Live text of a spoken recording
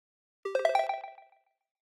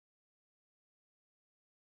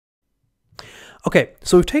Okay,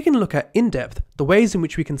 so we've taken a look at in depth the ways in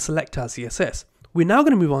which we can select our CSS. We're now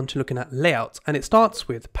going to move on to looking at layouts, and it starts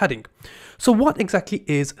with padding. So what exactly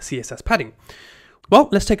is CSS padding? Well,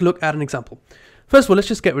 let's take a look at an example. First of all, let's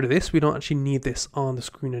just get rid of this. We don't actually need this on the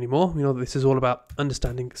screen anymore. We know that this is all about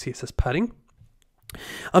understanding CSS padding.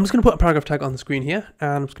 I'm just going to put a paragraph tag on the screen here,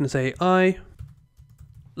 and I'm just going to say, I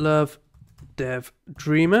love Dev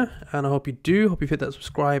Dreamer, and I hope you do. Hope you've hit that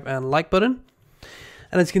subscribe and like button.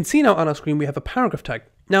 And as you can see now on our screen, we have a paragraph tag.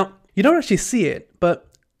 Now, you don't actually see it, but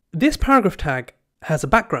this paragraph tag has a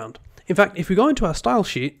background. In fact, if we go into our style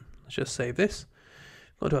sheet, let's just save this.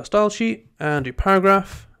 Go to our style sheet and do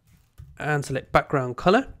paragraph and select background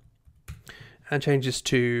color and change this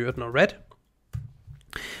to, I don't know, red.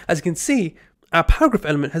 As you can see, our paragraph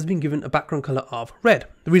element has been given a background color of red.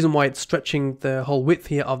 The reason why it's stretching the whole width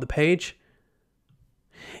here of the page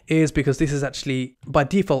is because this is actually by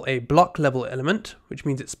default a block level element, which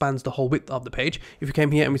means it spans the whole width of the page. If we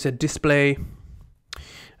came here and we said display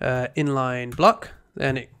inline block,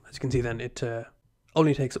 then it, as you can see, then it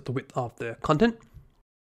only takes up the width of the content.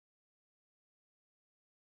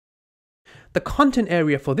 The content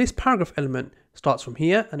area for this paragraph element starts from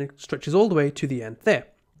here and it stretches all the way to the end there.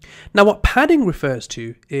 Now what padding refers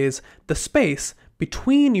to is the space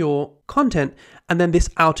between your content and then this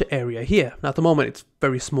outer area here. Now at the moment it's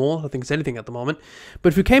very small, I think it's anything at the moment, but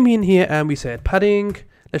if we came in here and we said padding,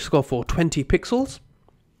 let's go for 20 pixels,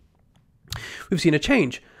 we've seen a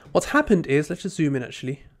change. What's happened is, let's just zoom in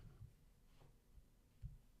actually.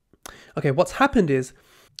 Okay, what's happened is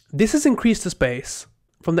this has increased the space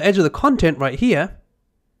from the edge of the content right here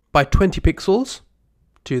by 20 pixels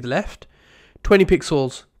to the left, 20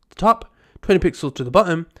 pixels to the top, 20 pixels to the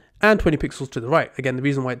bottom, and 20 pixels to the right. Again, the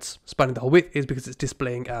reason why it's spanning the whole width is because it's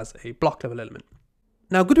displaying as a block level element.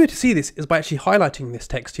 Now, a good way to see this is by actually highlighting this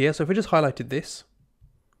text here. So if I just highlighted this,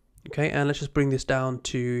 okay, and let's just bring this down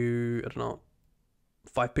to, I don't know,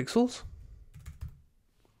 5 pixels.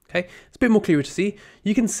 Okay, it's a bit more clear to see.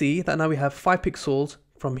 You can see that now we have 5 pixels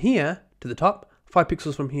from here to the top, 5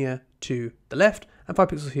 pixels from here to the left, and 5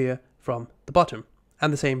 pixels here from the bottom,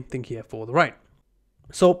 and the same thing here for the right.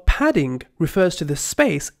 So padding refers to the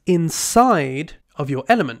space inside of your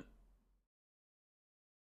element.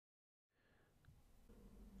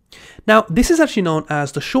 Now, this is actually known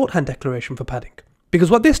as the shorthand declaration for padding,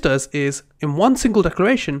 because what this does is, in one single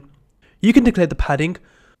declaration, you can declare the padding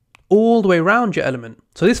all the way around your element.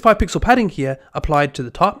 So this 5 pixel padding here applied to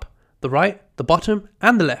the top, the right, the bottom,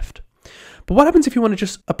 and the left. But what happens if you want to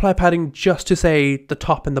just apply padding just to say the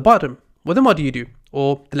top and the bottom? Well, then what do you do?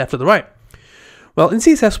 Or the left or the right? Well, in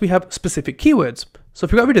CSS, we have specific keywords. So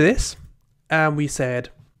if we got rid of this and we said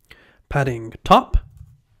padding top,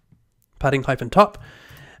 padding hyphen top,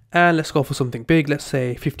 and let's go for something big, let's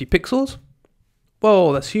say 50 pixels.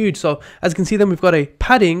 Whoa, that's huge. So as you can see, then we've got a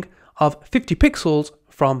padding of 50 pixels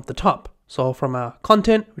from the top. So from our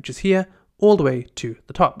content, which is here, all the way to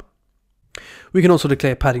the top. We can also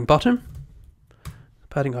declare padding bottom,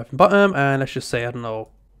 padding hyphen bottom, and let's just say, I don't know,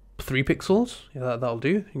 3 pixels. Yeah, that'll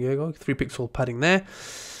do. Here you go, 3 pixel padding there.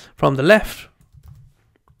 From the left,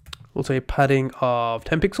 we'll say padding of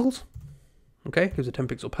 10 pixels. Okay, gives a 10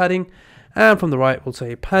 pixel padding. And from the right, we'll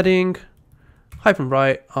say padding hyphen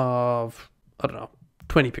right of, I don't know,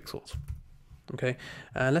 20 pixels. Okay,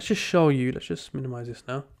 and let's just show you, let's just minimize this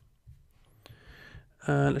now.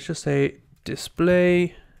 Let's just say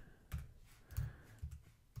display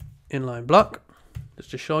inline block. Let's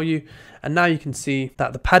just show you, and now you can see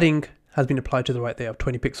that the padding has been applied to the right there of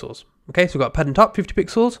 20 pixels. Okay, so we've got padding top 50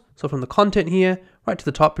 pixels. So from the content here right to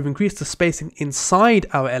the top, we've increased the spacing inside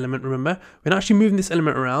our element. Remember, we're not actually moving this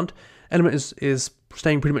element around. Element is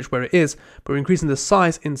staying pretty much where it is, but we're increasing the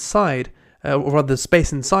size inside, or rather the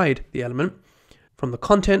space inside the element from the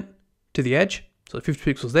content to the edge. So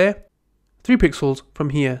 50 pixels there, 3 pixels from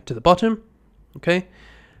here to the bottom. Okay.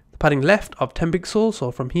 Padding left of 10 pixels,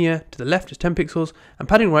 so from here to the left is 10 pixels, and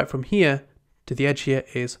padding right from here to the edge here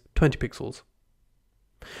is 20 pixels.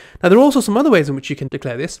 Now there are also some other ways in which you can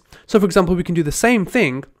declare this. So for example, we can do the same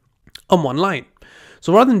thing on one line.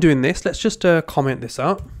 So rather than doing this, let's just comment this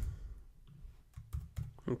out.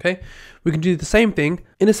 Okay, we can do the same thing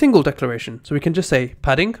in a single declaration. So we can just say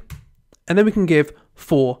padding, and then we can give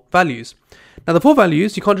 4 values. Now the 4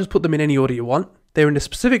 values, you can't just put them in any order you want. They're in a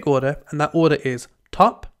specific order, and that order is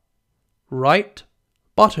top, right,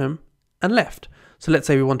 bottom, and left. So let's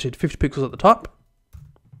say we wanted 50 pixels at the top,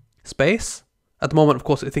 space. At the moment, of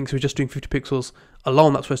course, it thinks we're just doing 50 pixels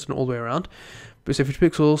alone. That's why it's done all the way around. But we say 50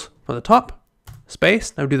 pixels from the top,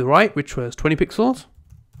 space. Now we do the right, which was 20 pixels.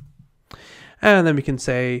 And then we can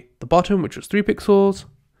say the bottom, which was 3 pixels.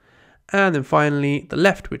 and then finally the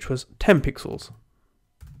left, which was 10 pixels.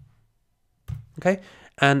 Okay,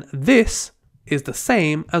 and this is the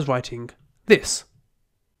same as writing this.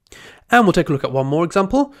 And we'll take a look at one more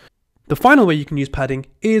example. The final way you can use padding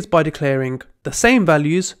is by declaring the same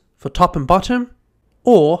values for top and bottom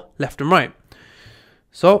or left and right.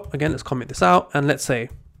 So again, let's comment this out and let's say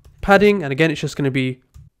padding, and again, it's just going to be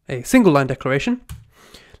a single line declaration.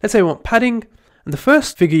 Let's say we want padding, and the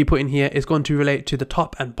first figure you put in here is going to relate to the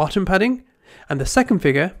top and bottom padding, and the second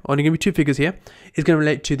figure, only going to be two figures here, is going to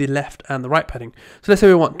relate to the left and the right padding. So let's say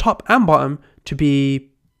we want top and bottom to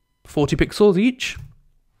be 40 pixels each,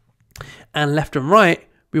 and left and right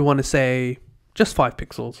we want to say just 5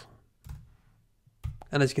 pixels.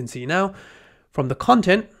 And as you can see now, from the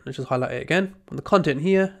content, let's just highlight it again, from the content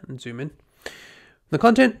here, and zoom in. From the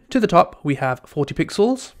content to the top, we have 40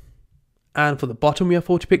 pixels, and for the bottom we have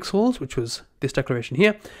 40 pixels, which was this declaration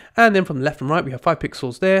here, and then from the left and right we have 5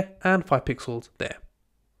 pixels there, and 5 pixels there.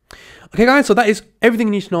 Okay guys, so that is everything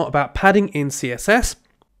you need to know about padding in CSS.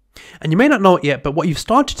 And you may not know it yet, but what you've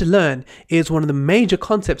started to learn is one of the major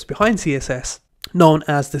concepts behind CSS, known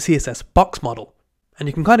as the CSS Box Model. And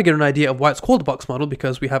you can kind of get an idea of why it's called the box model,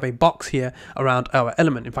 because we have a box here around our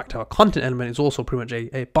element. In fact, our content element is also pretty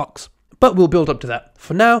much a box. But we'll build up to that.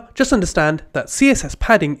 For now, just understand that CSS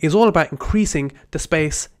padding is all about increasing the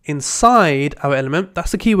space inside our element.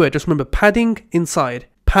 That's the key word. Just remember, padding inside.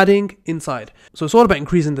 Padding inside. So it's all about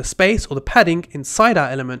increasing the space or the padding inside our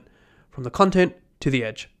element from the content to the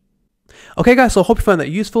edge. Okay guys, so I hope you found that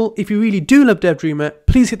useful. If you really do love DevDreamer,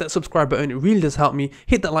 please hit that subscribe button. It really does help me.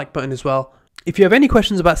 Hit that like button as well. If you have any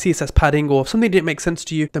questions about CSS padding or if something didn't make sense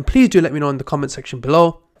to you, then please do let me know in the comment section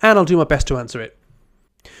below, and I'll do my best to answer it.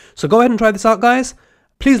 So go ahead and try this out guys.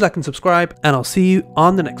 Please like and subscribe, and I'll see you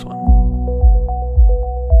on the next one.